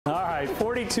All right,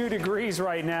 42 degrees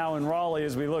right now in Raleigh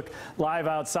as we look live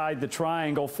outside the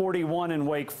Triangle. 41 in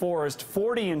Wake Forest,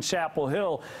 40 in Chapel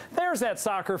Hill. There's that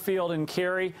soccer field in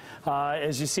Cary.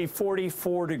 As you see,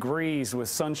 44 degrees with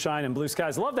sunshine and blue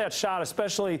skies. Love that shot,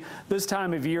 especially this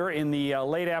time of year in the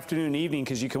late afternoon, evening,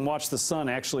 because you can watch the sun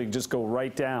actually just go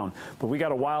right down. But we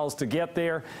got a while to get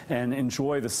there and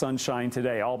enjoy the sunshine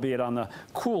today, albeit on the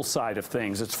cool side of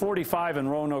things. It's 45 in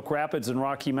Roanoke Rapids and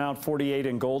Rocky Mount, 48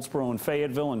 in Goldsboro and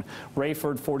Fayetteville and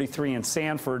Rayford, 43 in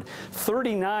Sanford,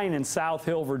 39 in South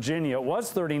Hill, Virginia. It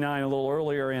was 39 a little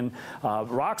earlier in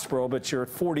Roxboro, but you're at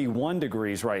 41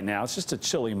 degrees right now. It's just a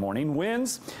chilly morning.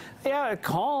 Winds, yeah,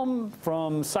 calm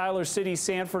from Siler City,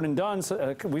 Sanford, and Duns.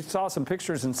 We saw some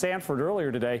pictures in Sanford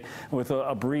earlier today with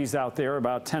a breeze out there,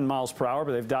 about 10 miles per hour,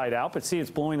 but they've died out. But see,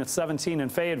 it's blowing at 17 in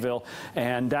Fayetteville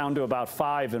and down to about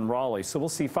 5 in Raleigh. So we'll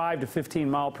see 5 to 15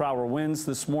 mile per hour winds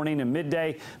this morning and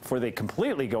midday before they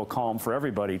completely go calm for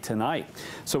everybody tonight.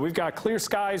 So we've got clear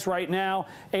skies right now,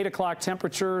 8 o'clock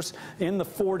temperatures in the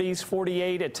 40s,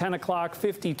 48 at 10 o'clock,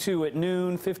 52 at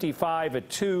noon, 55 at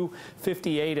 2,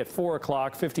 58 at 4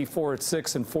 o'clock, 54 at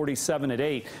 6, and 47 at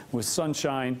 8 with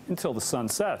sunshine until the sun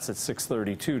sets at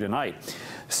 6:32 tonight.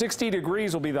 60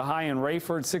 degrees will be the high in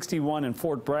Rayford, 61 in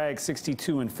Fort Bragg,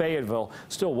 62 in Fayetteville.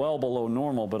 Still well below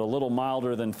normal, but a little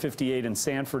milder than 58 in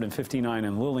Sanford and 59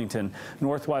 in Lillington.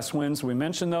 Northwest winds, we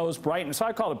mentioned those. Bright, so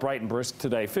I call it bright and brisk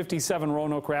today. 57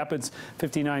 Roanoke Rapids,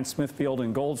 59 Smithfield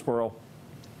and Goldsboro.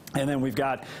 And then we've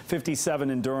got 57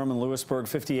 in Durham and Lewisburg,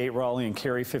 58 Raleigh and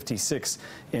Cary, 56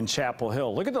 in Chapel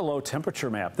Hill. Look at the low temperature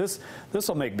map. This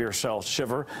will make beer shells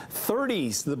shiver.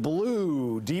 30s, the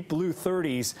blue, deep blue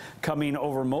 30s coming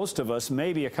over most of us,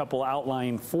 maybe a couple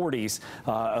outlying 40s,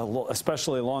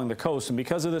 especially along the coast. And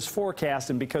because of this forecast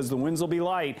and because the winds will be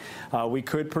light, we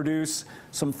could produce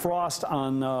some frost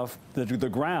on the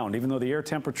ground. Even though the air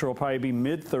temperature will probably be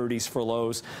mid-30s for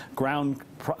lows, ground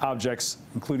objects,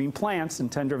 including plants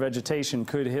and tender vegetation,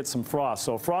 could hit some frost.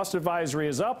 So frost advisory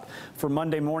is up for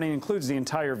Monday morning, includes the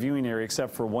entire viewing area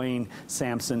except for Wayne,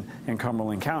 Sampson, and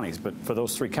Cumberland counties. But for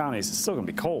those three counties, it's still going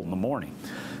to be cold in the morning.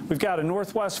 We've got a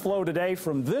northwest flow today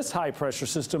from this high pressure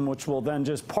system, which will then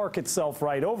just park itself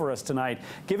right over us tonight,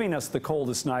 giving us the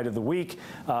coldest night of the week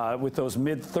with those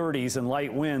mid-30s and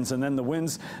light winds. And then the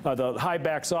winds, the high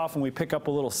backs off and we pick up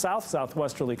a little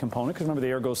southwesterly component, because remember the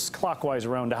air goes clockwise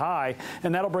around to high,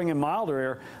 and that'll bring in milder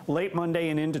air late Monday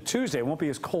and into Tuesday. It won't be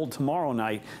as cold tomorrow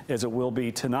night as it will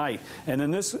be tonight. And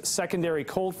then this secondary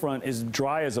cold front is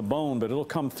dry as a bone, but it'll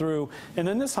come through. And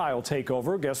then this high will take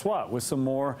over, guess what, with some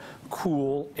more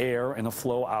cool air and a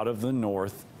flow out of the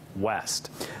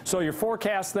northwest. So your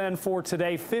forecast then for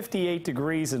today, 58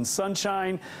 degrees and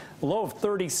sunshine, low of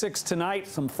 36 tonight,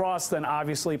 some frost then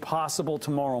obviously possible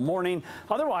tomorrow morning.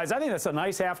 Otherwise, I think that's a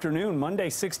nice afternoon. Monday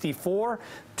 64,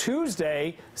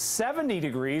 Tuesday 70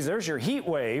 degrees, there's your heat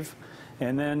wave.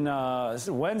 And then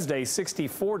Wednesday,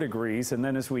 64 degrees. And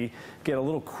then as we get a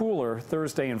little cooler,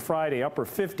 Thursday and Friday, upper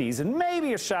 50s. And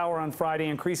maybe a shower on Friday,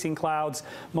 increasing clouds,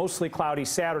 mostly cloudy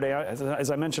Saturday.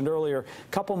 As I mentioned earlier, a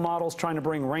couple models trying to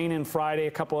bring rain in Friday,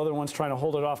 a couple other ones trying to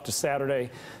hold it off to Saturday.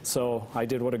 So I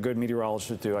did what a good meteorologist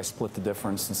would do. I split the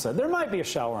difference and said there might be a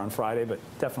shower on Friday, but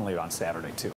definitely on Saturday, too.